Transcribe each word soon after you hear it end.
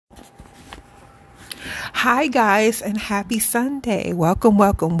Hi, guys, and happy Sunday. Welcome,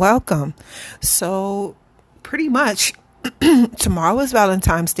 welcome, welcome. So, pretty much, tomorrow is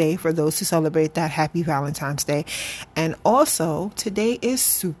Valentine's Day for those who celebrate that. Happy Valentine's Day. And also, today is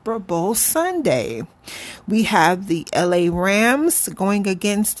Super Bowl Sunday. We have the LA Rams going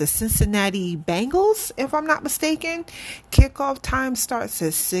against the Cincinnati Bengals, if I'm not mistaken. Kickoff time starts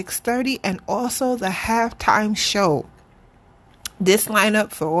at 6:30, and also the halftime show. This lineup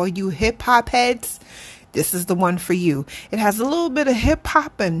for all you hip hop heads, this is the one for you. It has a little bit of hip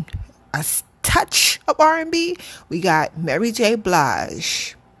hop and a touch of R&B. We got Mary J.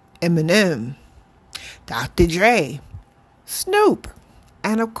 Blige, Eminem, Dr. Dre, Snoop,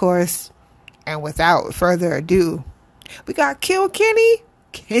 and of course, and without further ado, we got Kill Kenny,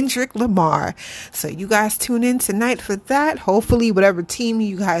 Kendrick Lamar. So you guys tune in tonight for that. Hopefully whatever team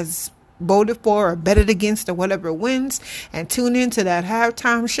you guys voted for or betted against or whatever wins, and tune into that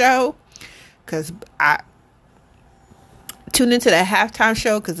halftime show because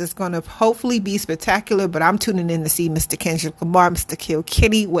it's going to hopefully be spectacular. But I'm tuning in to see Mr. Kendrick Lamar, Mr. Kill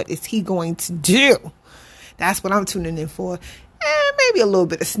Kenny. What is he going to do? That's what I'm tuning in for. And maybe a little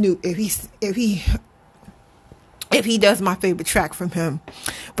bit of Snoop if he does my favorite track from him,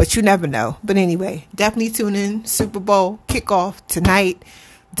 but you never know. But anyway, definitely tune in. Super Bowl kickoff tonight.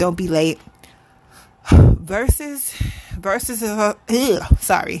 Don't be late. Versus is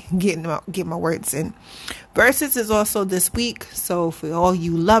getting my words in. Versus is also this week. So for all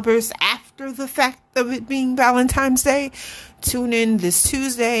you lovers, after the fact of it being Valentine's Day, tune in this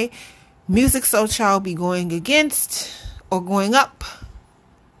Tuesday. Music Soul will be going against or going up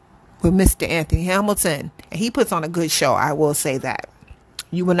with Mr. Anthony Hamilton, and he puts on a good show. I will say that.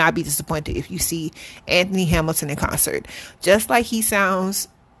 You will not be disappointed if you see Anthony Hamilton in concert. Just like he sounds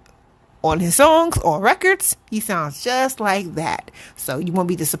on his songs, on records, he sounds just like that. So you won't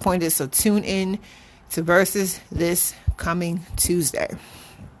be disappointed. So tune in to Versus this coming Tuesday.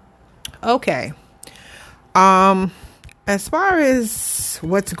 Okay. As far as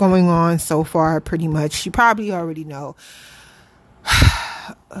what's going on so far, pretty much, you probably already know.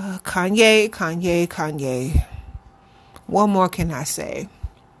 Kanye. What more can I say?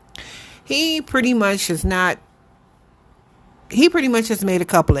 He pretty much has made a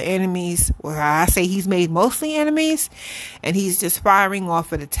couple of enemies. Well, I say he's made mostly enemies, and he's just firing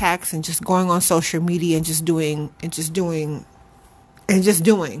off at attacks and just going on social media and just doing.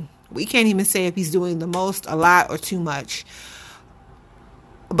 We can't even say if he's doing the most, a lot, or too much.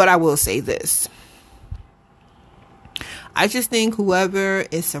 But I will say this. I just think whoever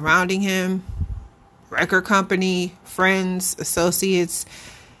is surrounding him, record company, friends, associates,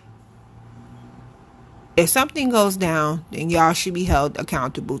 if something goes down, then y'all should be held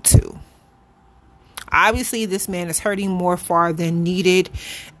accountable too. Obviously, this man is hurting more far than needed,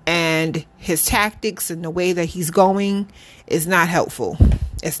 and his tactics and the way that he's going is not helpful.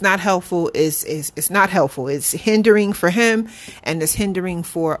 It's not helpful. It's not helpful. It's hindering for him, and it's hindering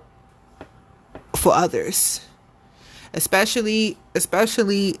for others, especially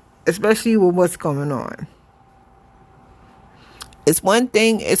with what's going on. It's one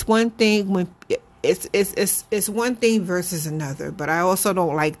thing when. It's one thing versus another, but I also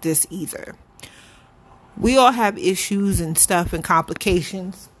don't like this either. We all have issues and stuff and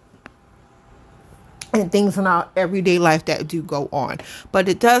complications and things in our everyday life that do go on, but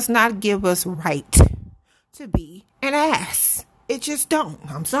it does not give us right to be an ass. It just don't.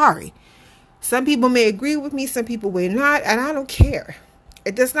 I'm sorry. Some people may agree with me, some people may not, and I don't care.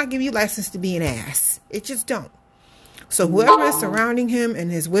 It does not give you license to be an ass. It just don't. So whoever is surrounding him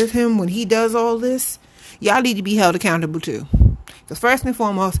and is with him when he does all this, y'all need to be held accountable too. Because first and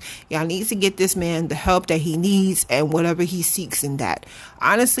foremost, y'all need to get this man the help that he needs and whatever he seeks in that.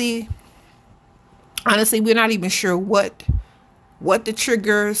 Honestly, we're not even sure what the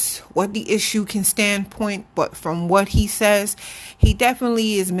triggers, what the issue can standpoint, but from what he says, he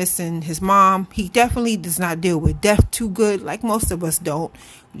definitely is missing his mom. He definitely does not deal with death too good, like most of us don't.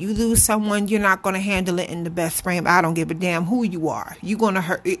 You lose someone, you're not going to handle it in the best frame. I don't give a damn who you are.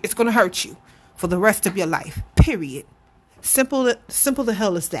 It's going to hurt you for the rest of your life. Period. Simple the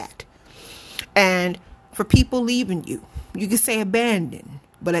hell is that. And for people leaving you, you can say abandon.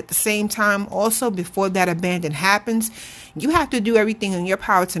 But at the same time, also before that abandon happens, you have to do everything in your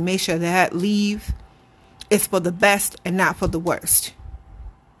power to make sure that leave is for the best and not for the worst.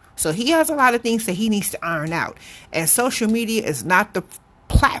 So he has a lot of things that he needs to iron out. And social media is not the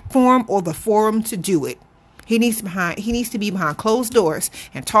platform or the forum to do it. He needs to be behind closed doors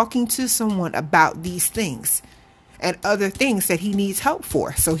and talking to someone about these things and other things that he needs help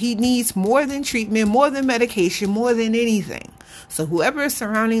for. So he needs more than treatment, more than medication, more than anything. So whoever is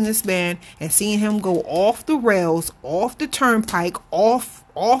surrounding this man and seeing him go off the rails, off the turnpike, off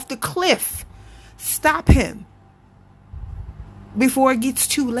the cliff, stop him before it gets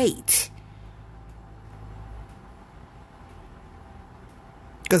too late.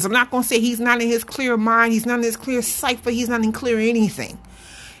 Because I'm not going to say he's not in his clear mind, he's not in his clear cipher, he's not in clear anything.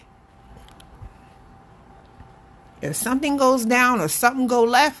 If something goes down or something go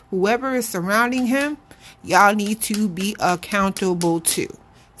left, whoever is surrounding him, y'all need to be accountable to.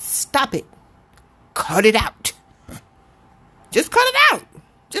 Stop it. Cut it out. Just cut it out.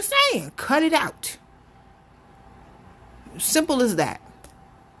 Just saying, cut it out. Simple as that.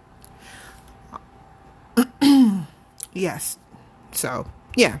 Yes. So,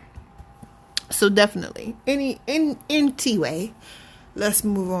 yeah. So definitely. In T-Way, let's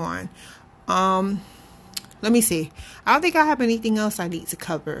move on. Let me see. I don't think I have anything else I need to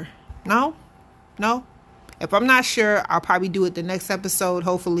cover. No? If I'm not sure, I'll probably do it the next episode,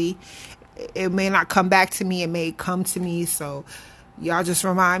 hopefully. It may not come back to me. It may come to me. So, y'all just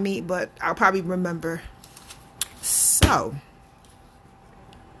remind me. But I'll probably remember. So.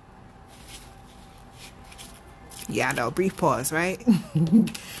 Yeah, I know. Brief pause, right?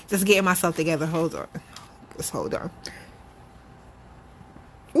 Just getting myself together. Hold on. Just hold on.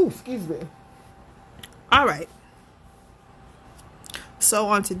 Ooh, excuse me. All right. So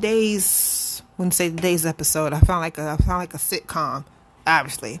on today's episode, I found like a sitcom,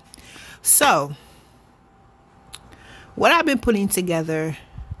 obviously. So what I've been putting together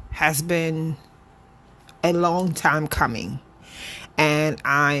has been a long time coming. And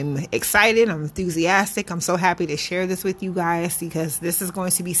I'm excited. I'm enthusiastic. I'm so happy to share this with you guys because this is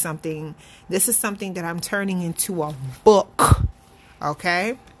going to be something. This is something that I'm turning into a book.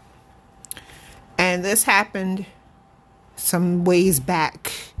 Okay. And this happened some ways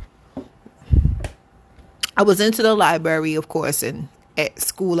back. I was into the library, of course, and at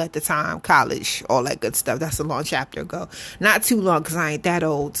school at the time, college, all that good stuff. That's a long chapter ago. Not too long because I ain't that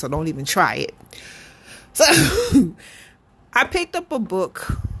old, so don't even try it. So I picked up a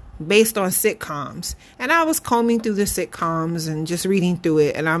book based on sitcoms, and I was combing through the sitcoms and just reading through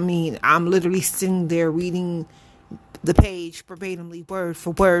it. And I mean, I'm literally sitting there reading the page verbatimly, word for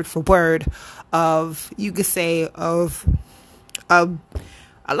word of, you could say, of a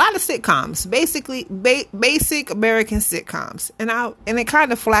lot of sitcoms, basically basic American sitcoms. And it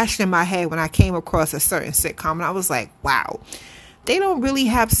kind of flashed in my head when I came across a certain sitcom, and I was like, wow, they don't really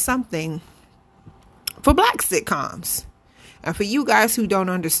have something for black sitcoms. And for you guys who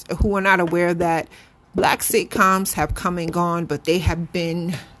who are not aware that black sitcoms have come and gone, but they have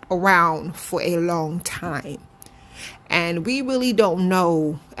been around for a long time. And we really don't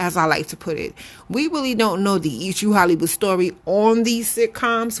know, as I like to put it, we really don't know the Eat You Hollywood story on these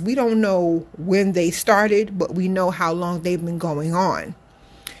sitcoms. We don't know when they started, but we know how long they've been going on.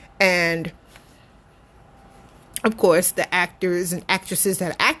 And of course, the actors and actresses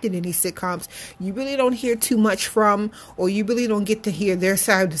that acted in these sitcoms, you really don't hear too much from, or you really don't get to hear their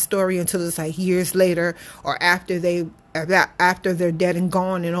side of the story until it's like years later, or after they're dead and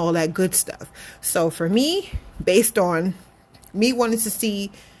gone and all that good stuff. So for me, based on me wanting to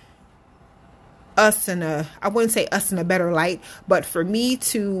see us I wouldn't say us in a better light, but for me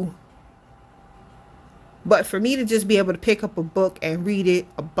to just be able to pick up a book and read it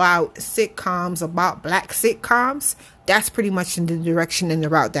about sitcoms, about black sitcoms, that's pretty much in the direction and the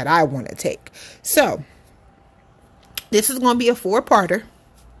route that I want to take. So this is going to be a 4-parter.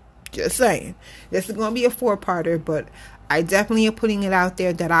 Just saying. This is going to be a 4-parter, but I definitely am putting it out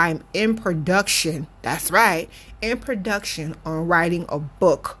there that I'm in production. That's right. In production on writing a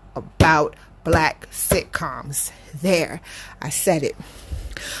book about black sitcoms. There. I said it.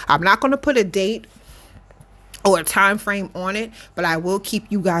 I'm not going to put a date or a time frame on it, but I will keep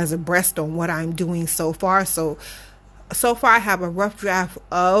you guys abreast on what I'm doing so far. So far I have a rough draft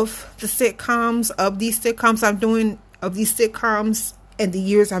of the sitcoms, of these sitcoms I'm doing, of these sitcoms and the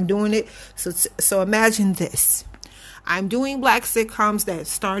years I'm doing it. So imagine this. I'm doing black sitcoms that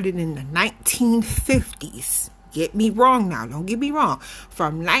started in the 1950s. Get me wrong now. Don't get me wrong.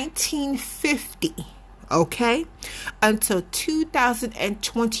 From 1950, okay, until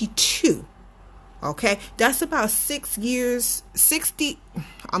 2022. Okay, that's about 6 years,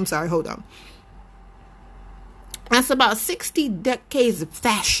 hold on. That's about 60 decades of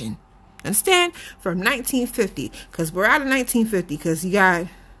fashion. Understand? From 1950, because we're out of 1950, because you got,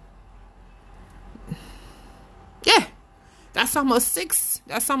 yeah, that's almost six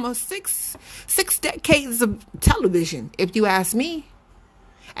decades of television, if you ask me.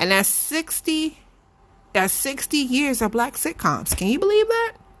 And that's 60 That's 60 years of black sitcoms. Can you believe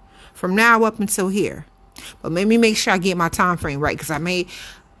that? From now up until here. But let me make sure I get my time frame right, because I may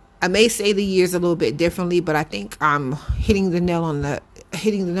say the years a little bit differently, but I think I'm hitting the nail on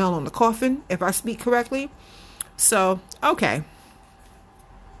the coffin if I speak correctly. So, okay.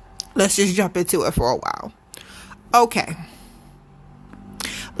 Let's just jump into it for a while. Okay.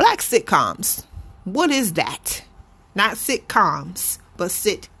 Black sitcoms. What is that? Not sitcoms, but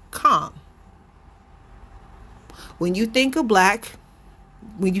sitcom. When you think of black,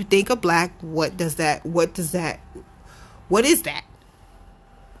 what is that?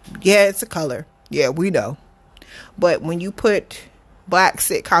 Yeah, it's a color. Yeah, we know. But when you put black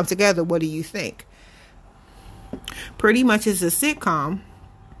sitcom together, what do you think? Pretty much is a sitcom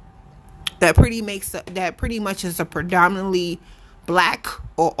that pretty much is a predominantly black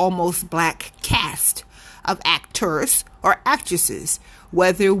or almost black cast of actors or actresses,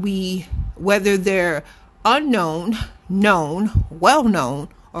 whether they're unknown, known, well known,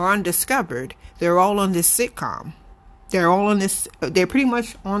 or undiscovered. They're all on this sitcom. They're pretty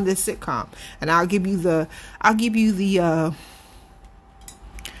much on this sitcom. And I'll give you the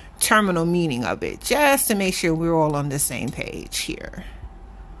terminal meaning of it, just to make sure we're all on the same page here.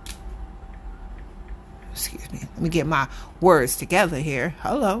 Excuse me. Let me get my words together here.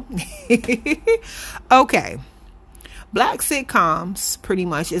 Hello. Okay. Black sitcoms pretty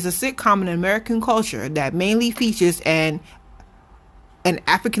much is a sitcom in American culture that mainly features an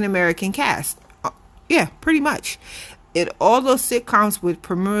African American cast. Yeah, pretty much. All those sitcoms with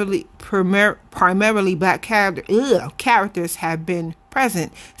primarily black characters have been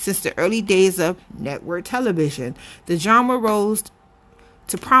present since the early days of network television. The genre rose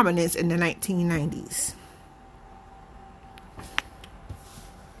to prominence in the 1990s.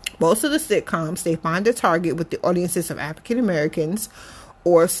 Most of the sitcoms, they find a target with the audiences of African Americans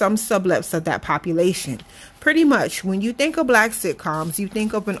or some sublets of that population. Pretty much, when you think of black sitcoms, you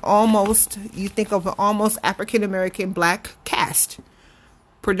think of an almost African American black cast,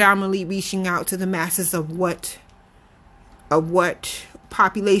 predominantly reaching out to the masses of what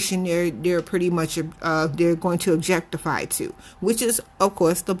population they're pretty much they're going to objectify to, which is of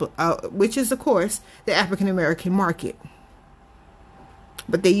course the African American market.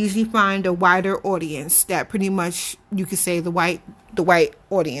 But they usually find a wider audience that pretty much, you could say, the white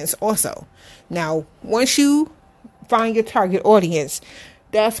audience also. Now, once you find your target audience,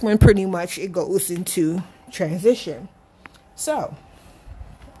 that's when pretty much it goes into transition. So,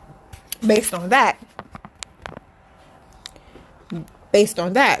 based on that,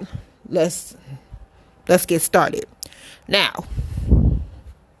 let's get started. Now,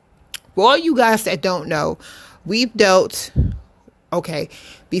 for all you guys that don't know,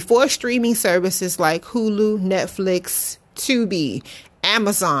 before streaming services like Hulu, Netflix, Tubi,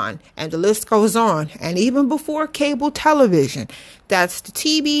 Amazon, and the list goes on, and even before cable television, that's the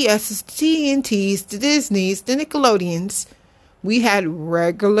TBSs, the TNTs, the Disneys, the Nickelodeons, we had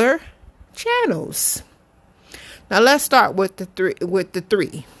regular channels. Now let's start with the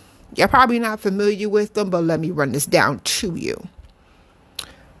three. You're probably not familiar with them, but let me run this down to you.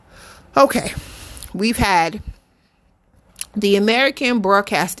 Okay, we've had the American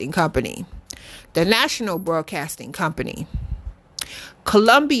Broadcasting Company, the National Broadcasting Company,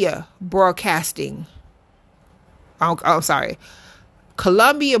 Columbia Broadcasting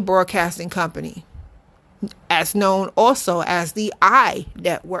Company, as known also as the I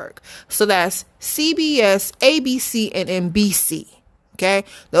Network. So that's CBS, ABC, and NBC. Okay,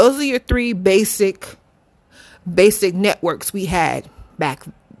 those are your three basic networks we had back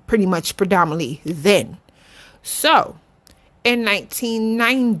pretty much predominantly then. So in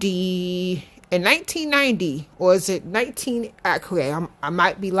 1990, or is it 19? Okay, I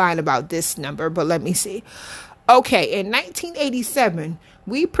might be lying about this number, but let me see. Okay, in 1987,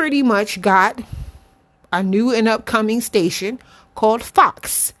 we pretty much got a new and upcoming station called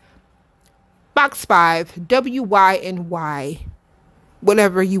Fox. Fox 5, WYNY,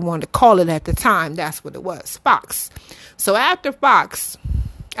 whatever you want to call it at the time, that's what it was, Fox. So after Fox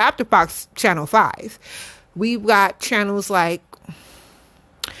Channel 5, we've got channels like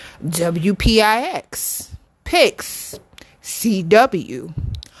WPIX, PIX, CW.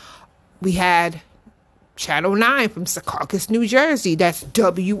 We had Channel 9 from Secaucus, New Jersey. That's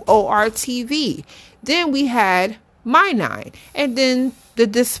WORTV. Then we had My 9. And then the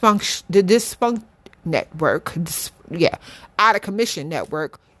Defunct Network, Out of Commission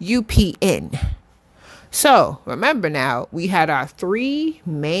Network, UPN. So, remember now, we had our three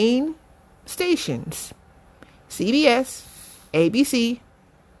main stations: CBS, ABC,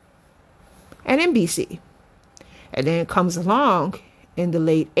 and NBC. And then it comes along in the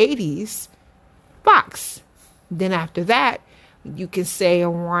late 80s, Fox. Then after that, you could say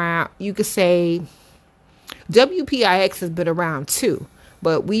WPIX has been around too,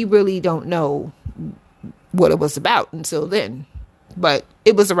 but we really don't know what it was about until then. But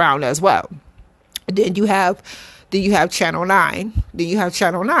it was around as well. Then you have Channel 9. Then you have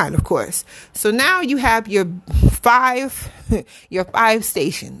Channel 9, of course. So now you have your five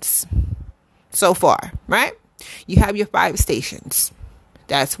stations so far, right? You have your 5 stations.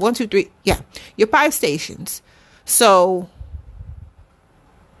 That's 1, 2, 3. Yeah, your 5 stations. So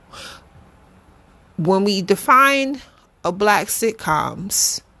when we define a black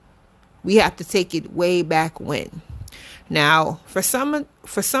sitcoms, we have to take it way back when. Now, for some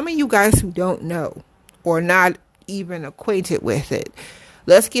of you guys who don't know or not even acquainted with it,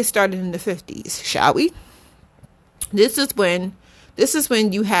 let's get started in the 50s, shall we? This is when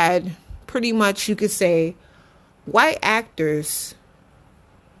you had pretty much, you could say, white actors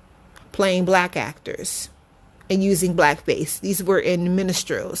playing black actors and using blackface. These were in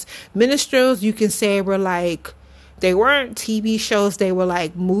minstrels. Minstrels, you can say, were like, they weren't TV shows, they were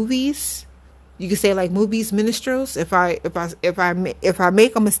like movies. You can say like movies, minstrels. If I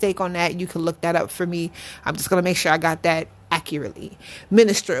make a mistake on that, you can look that up for me. I'm just gonna make sure I got that accurately.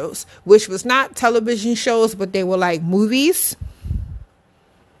 Minstrels, which was not television shows, but they were like movies,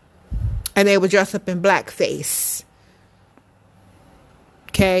 and they would dress up in blackface.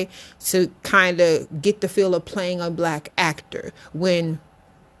 Okay, to kind of get the feel of playing a black actor when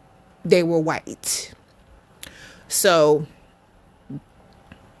they were white. So,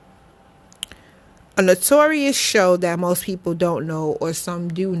 a notorious show that most people don't know, or some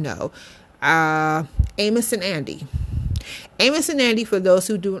do know, Amos and Andy. Amos and Andy, for those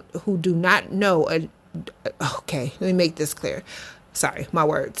who do not know, okay, let me make this clear. Sorry, my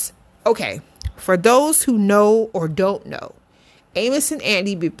words. Okay, for those who know or don't know, Amos and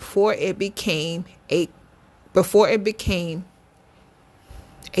Andy, before it became a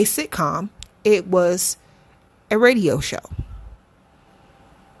sitcom, it was a radio show.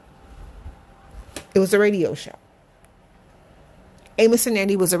 It was a radio show. Amos and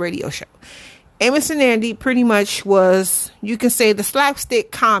Andy was a radio show. Amos and Andy pretty much was, you can say, the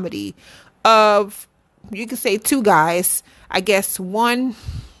slapstick comedy of, you can say, 2 guys. I guess one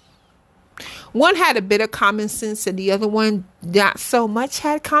had a bit of common sense and the other one not so much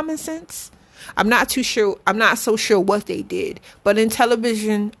had common sense. I'm not so sure what they did, but in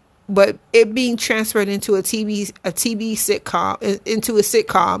television, but it being transferred into a TV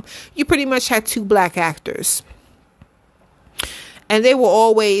sitcom, you pretty much had 2 black actors. And they were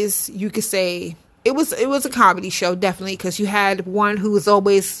always, you could say, it was a comedy show, definitely, because you had one who was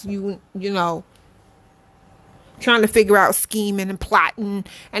always, you know, trying to figure out scheming and plotting,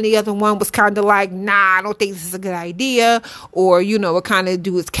 and the other one was kind of like, nah, I don't think this is a good idea, or, you know, would kind of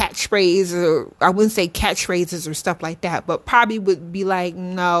do his catchphrase, or I wouldn't say catchphrases or stuff like that, but probably would be like,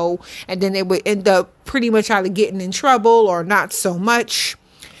 no, and then they would end up pretty much either getting in trouble or not so much.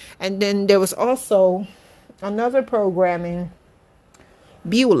 And then there was also another programming,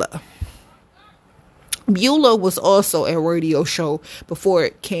 Beulah. Beulah was also a radio show before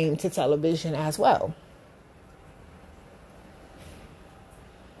it came to television as well.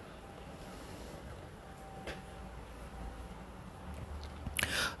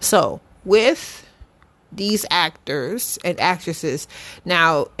 So, with these actors and actresses,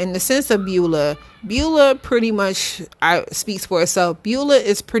 now, in the sense of Beulah pretty much speaks for itself. Beulah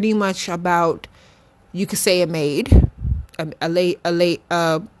is pretty much about, you could say, a maid. You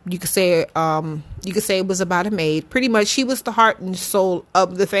could say it was about a maid. Pretty much, she was the heart and soul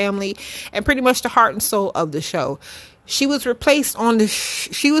of the family, and pretty much the heart and soul of the show. She was replaced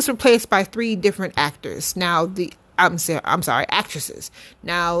by 3 different actors. Now, actresses.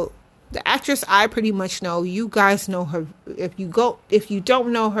 Now, the actress I pretty much know, you guys know her. If you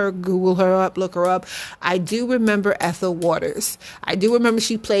don't know her, Google her up, look her up. I do remember Ethel Waters. I do remember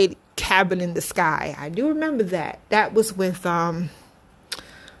she played Cabin in the Sky. I do remember that. That was with, oh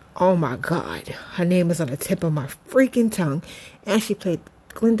my God, her name is on the tip of my freaking tongue. And she played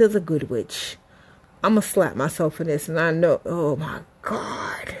Glinda the Good Witch. I'm going to slap myself for this, and I know, oh my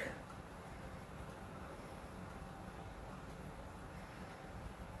God.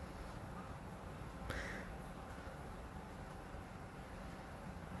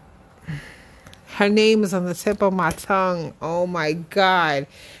 Her name is on the tip of my tongue. Oh my God.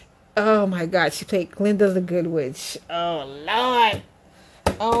 Oh my God. She played Glinda the Good Witch. Oh Lord.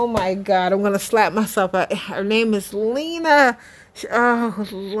 Oh my God. I'm going to slap myself. Her name is Lena. Oh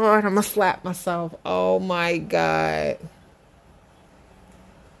Lord. I'm going to slap myself. Oh my God.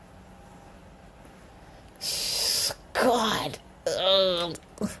 God.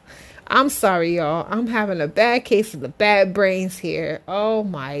 I'm sorry, y'all. I'm having a bad case of the bad brains here. Oh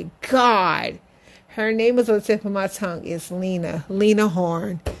my God. Her name is on the tip of my tongue. It's Lena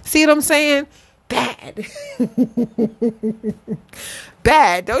Horne. See what I'm saying? Bad.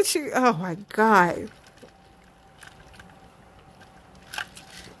 Bad, don't you? Oh my God.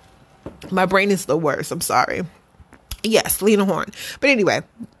 My brain is the worst. I'm sorry. Yes, Lena Horne. But anyway,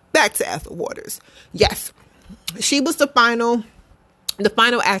 back to Ethel Waters. Yes, she was the final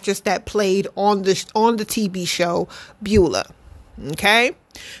actress that played on the TV show Beulah. Okay,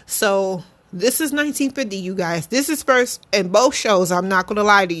 so this is 1950, you guys. This is first, and both shows, I'm not going to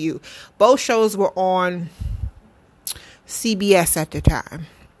lie to you, both shows were on CBS at the time.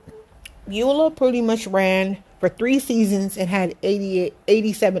 Beulah pretty much ran for 3 seasons and had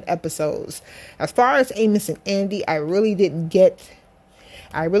 87 episodes. As far as Amos and Andy, I really didn't get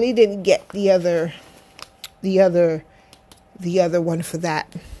the other one for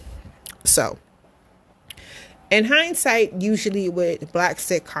that. So, in hindsight, usually with black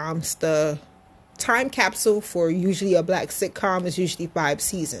sitcoms, the time capsule for usually a black sitcom is usually 5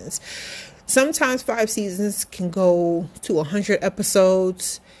 seasons. Sometimes 5 seasons can go to 100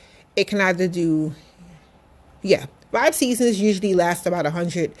 episodes. It can either do, 5 seasons usually last about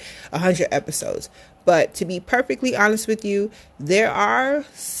 100 episodes. But to be perfectly honest with you, there are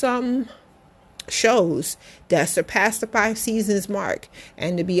some shows that surpass the 5 seasons mark.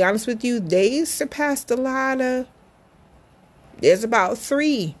 And to be honest with you, they surpassed there's about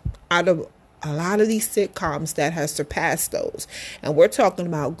 3 out of a lot of these sitcoms that has surpassed those. And we're talking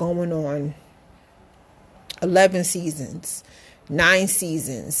about going on 11 seasons, 9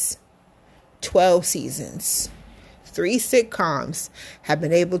 seasons, 12 seasons. 3 sitcoms have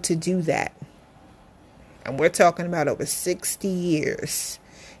been able to do that. And we're talking about over 60 years.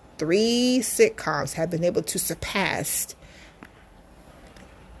 3 sitcoms have been able to surpass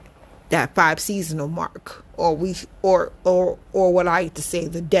that 5 seasonal mark, or what I like to say,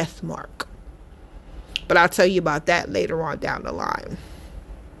 the death mark. But I'll tell you about that later on down the line.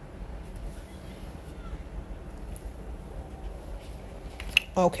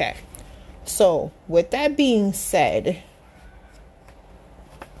 Okay. So, with that being said,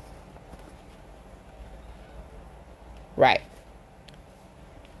 right.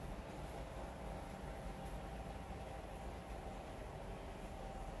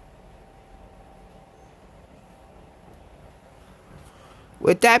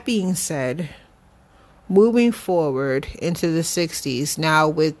 With that being said, moving forward into the 60s, now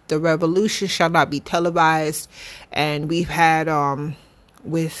with The Revolution Shall Not Be Televised, and we've had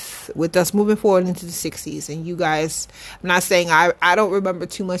with us moving forward into the 60s, and you guys, I'm not saying I don't remember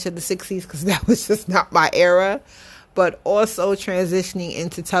too much of the 60s because that was just not my era, but also transitioning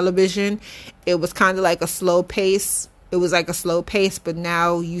into television, it was kind of like a slow pace. It was like a slow pace, but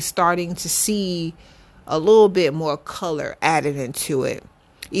now you starting to see a little bit more color added into it.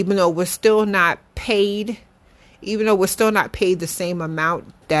 Even though we're still not paid the same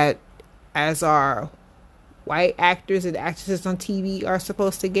amount that as our white actors and actresses on TV are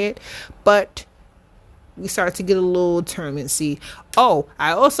supposed to get, but we start to get a little tournamency. Oh,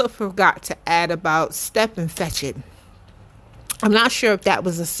 I also forgot to add about Step and Fetch It. I'm not sure if that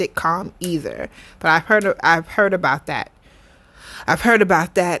was a sitcom either, but I've heard about that.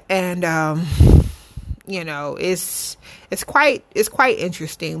 And it's quite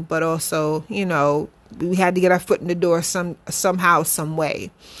interesting, but also, we had to get our foot in the door somehow, some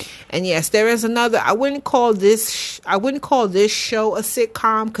way. And yes, there is another. I wouldn't call this show a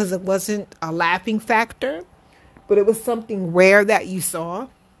sitcom because it wasn't a laughing factor, but it was something rare that you saw.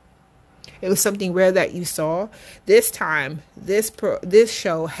 This time, this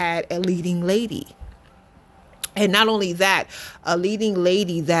show had a leading lady. And not only that, a leading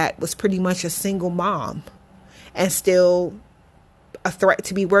lady that was pretty much a single mom and still a threat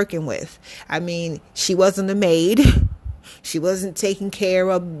to be working with. I mean, she wasn't a maid. She wasn't taking care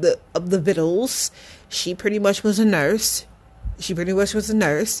of the victuals. She pretty much was a nurse.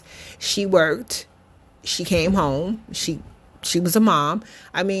 She worked. She came home. She was a mom.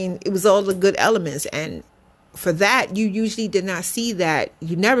 I mean, it was all the good elements. And for that, you usually did not see that.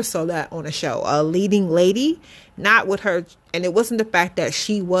 You never saw that on a show. A leading lady, not with her. And it wasn't the fact that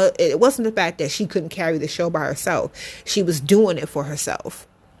she couldn't carry the show by herself. She was doing it for herself.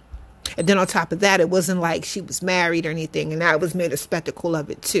 And then on top of that, it wasn't like she was married or anything. And that was made a spectacle of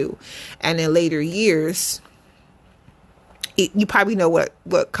it too. And in later years, you probably know what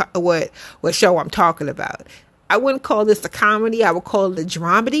show I'm talking about. I wouldn't call this a comedy. I would call it a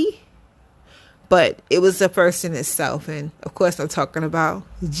dramedy. But it was the first in itself. And of course, I'm talking about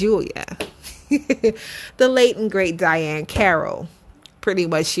Julia. The late and great Diahann Carroll. pretty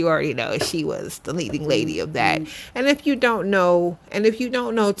much you already know she was the leading lady of that. And if you don't know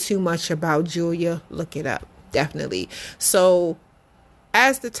too much about Julia, look it up. Definitely. So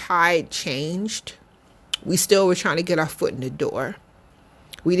as the tide changed, we still were trying to get our foot in the door.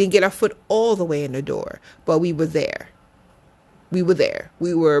 We didn't get our foot all the way in the door, but we were there. We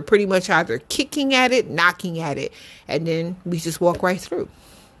were pretty much either kicking at it, knocking at it, and then we just walk right through.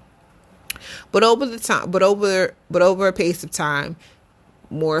 But over a pace of time,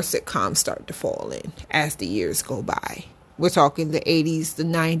 more sitcoms start to fall in as the years go by. We're talking the 80s, the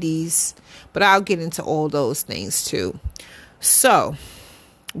 90s, but I'll get into all those things too. So,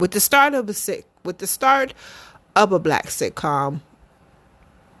 with the start of a black sitcom,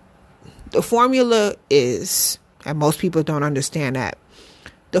 the formula is, and most people don't understand that,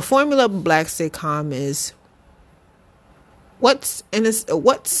 the formula of a black sitcom is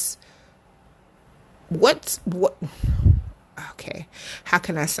okay, how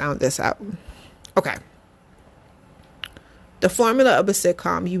can I sound this out? Okay. The formula of a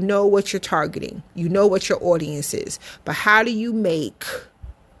sitcom, you know what you're targeting. You know what your audience is. But how do you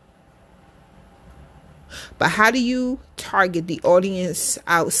target the audience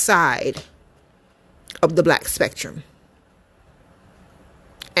outside of the black spectrum?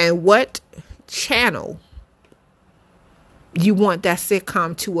 And what channel you want that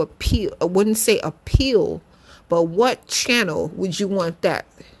sitcom to appeal? I wouldn't say appeal, but what channel would you want that?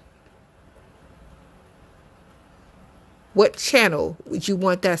 What channel would you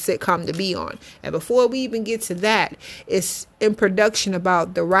want that sitcom to be on? And before we even get to that, it's in production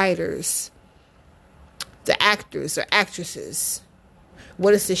about the writers, the actors or actresses.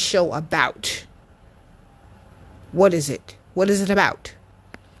 What is this show about? What is it? What is it about?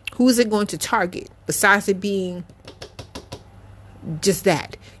 Who is it going to target? Besides it being just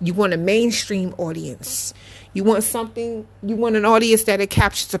that. You want a mainstream audience. You want an audience that it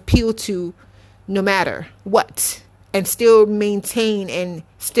captures appeal to no matter what. And still maintain and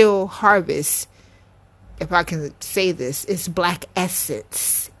still harvest, if I can say this, it's black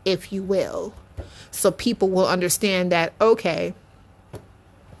essence, if you will. So people will understand that, okay,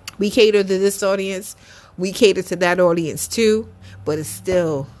 we cater to this audience, we cater to that audience too, but it's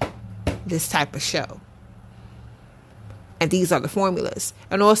still this type of show. And these are the formulas.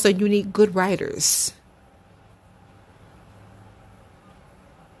 And also you need good writers,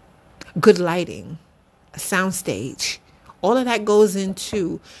 good lighting, a soundstage. All of that goes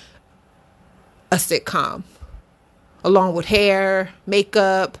into a sitcom, along with hair,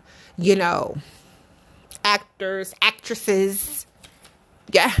 makeup, actors, actresses.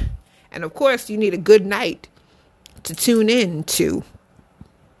 Yeah. And of course, you need a good night to tune in to,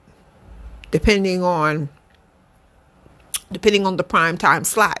 depending on the prime time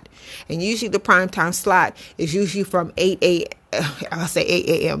slot. And usually the prime time slot is usually from 8 a.m. I'll say 8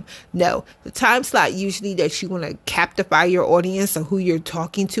 a.m. No, the time slot usually that you want to captivate your audience or who you're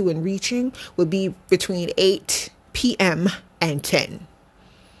talking to and reaching would be between 8 p.m. and 10.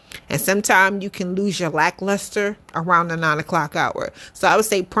 And sometimes you can lose your lackluster around the 9 o'clock hour. So I would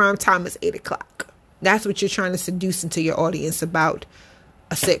say prime time is 8 o'clock. That's what you're trying to seduce into your audience about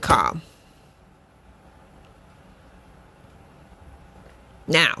a sitcom.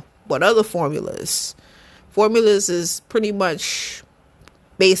 Now, what other formulas? Formulas is pretty much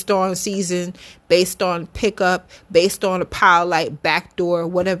based on season, based on pickup, based on a pilot, backdoor,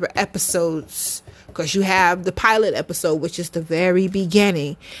 whatever episodes. Because you have the pilot episode, which is the very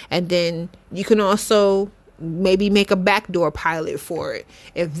beginning. And then you can also maybe make a backdoor pilot for it.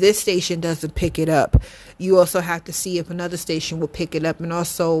 If this station doesn't pick it up, you also have to see if another station will pick it up, and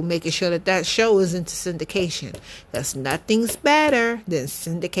also making sure that show is into syndication. That's nothing's better than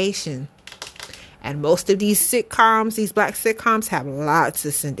syndication. And most of these sitcoms, these black sitcoms, have lots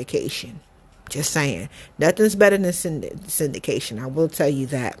of syndication. Just saying. Nothing's better than syndication. I will tell you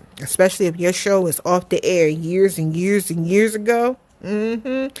that. Especially if your show is off the air years and years and years ago.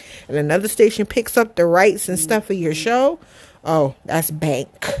 And another station picks up the rights and stuff for your show. Oh, that's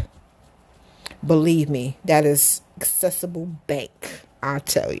bank. Believe me, that is accessible bank. I'll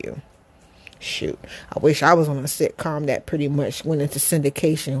tell you. Shoot. I wish I was on a sitcom that pretty much went into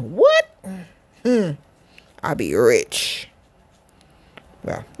syndication. What? I'll be rich.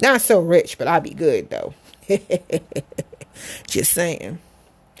 Well, not so rich, but I'll be good though. Just saying.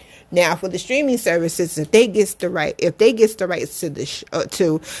 Now, for the streaming services, if they gets the rights to the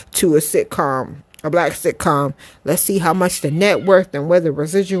to a sitcom, a black sitcom, let's see how much the net worth and whether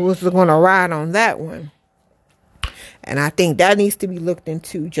residuals are going to ride on that one. And I think that needs to be looked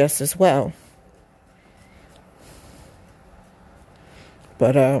into just as well.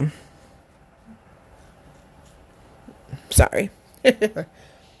 But sorry.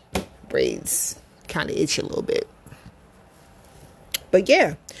 Braids kind of itch a little bit. But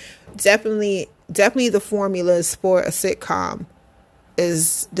yeah, definitely the formulas for a sitcom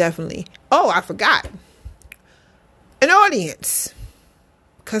is definitely. Oh, I forgot. An audience.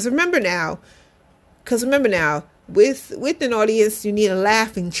 Because remember now, with an audience, you need a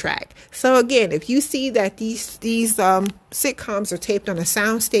laughing track. So again, if you see that these sitcoms are taped on a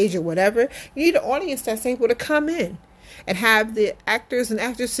soundstage or whatever, you need an audience that's able to come in and have the actors and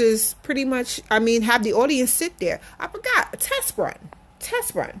actresses have the audience sit there. I forgot, a test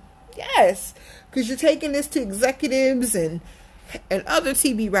run. Yes, because you're taking this to executives and other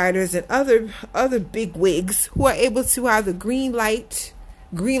TV writers and other big wigs who are able to either green light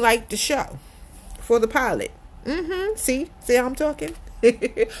the show for the pilot. See how I'm talking?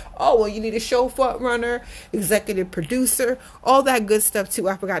 Oh, well, you need a show front runner, executive producer, all that good stuff too.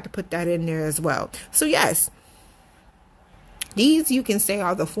 I forgot to put that in there as well. So yes, these you can say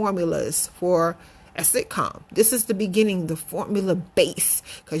are the formulas for a sitcom. This is the beginning, the formula base,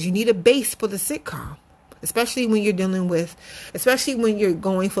 because you need a base for the sitcom, especially when you're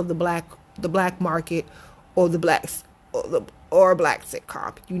going for the black market or the blacks or a black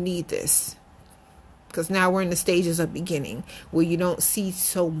sitcom. You need this. Because now we're in the stages of beginning where you don't see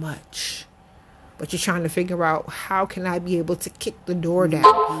so much. But you're trying to figure out, how can I be able to kick the door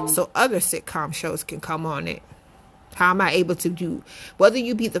down so other sitcom shows can come on it? How am I able to do? Whether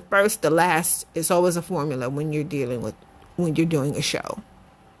you be the first, the last, it's always a formula when you're doing a show.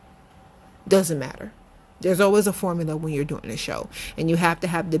 Doesn't matter. There's always a formula when you're doing a show. And you have to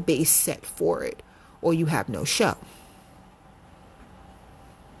have the base set for it, or you have no show.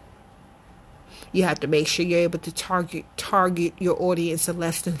 You have to make sure you're able to target your audience in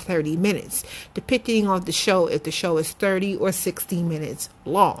less than 30 minutes, depending on the show, if the show is 30 or 60 minutes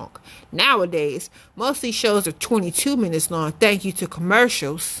long. Nowadays, most of these shows are 22 minutes long, thank you to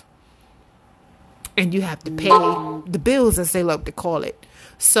commercials. And you have to pay the bills, as they love to call it.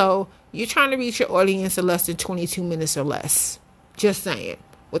 So you're trying to reach your audience in less than 22 minutes or less. Just saying.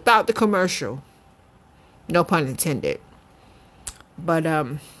 Without the commercial. No pun intended. But,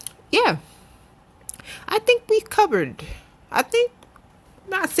 yeah. I think we covered, I'm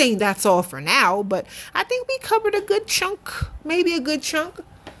not saying that's all for now, but I think we covered a good chunk. Maybe a good chunk.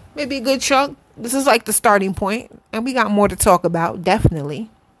 This is like the starting point, and we got more to talk about, definitely.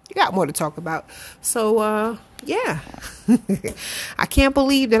 You got more to talk about. So, yeah. I can't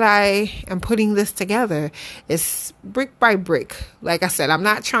believe that I am putting this together. It's brick by brick. Like I said, I'm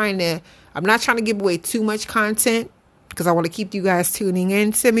not trying to give away too much content because I want to keep you guys tuning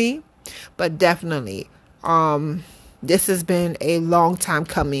in to me. But definitely, this has been a long time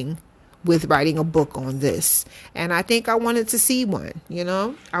coming with writing a book on this. And I think I wanted to see one,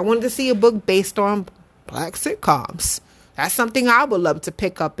 I wanted to see a book based on black sitcoms. That's something I would love to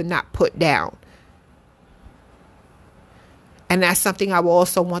pick up and not put down. And that's something I will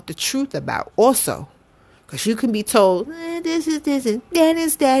also want the truth about also. Because you can be told, this and that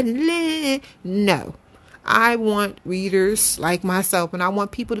is that. No. I want readers like myself, and I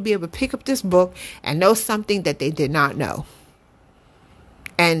want people to be able to pick up this book and know something that they did not know.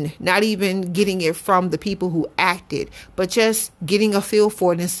 And not even getting it from the people who acted, but just getting a feel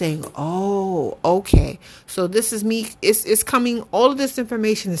for it and saying, oh, okay. So this is me. It's coming. All of this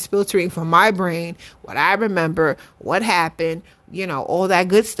information is filtering from my brain, what I remember, what happened, all that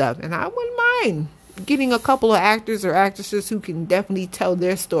good stuff. And I wouldn't mind getting a couple of actors or actresses who can definitely tell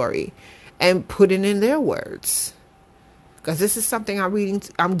their story and put it in their words. Because this is something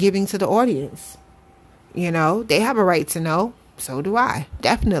I'm giving to the audience. They have a right to know. So do I.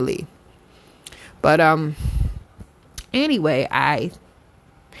 Definitely. But, anyway, I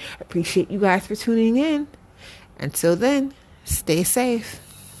appreciate you guys for tuning in. Until then, stay safe.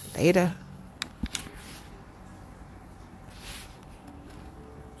 Later.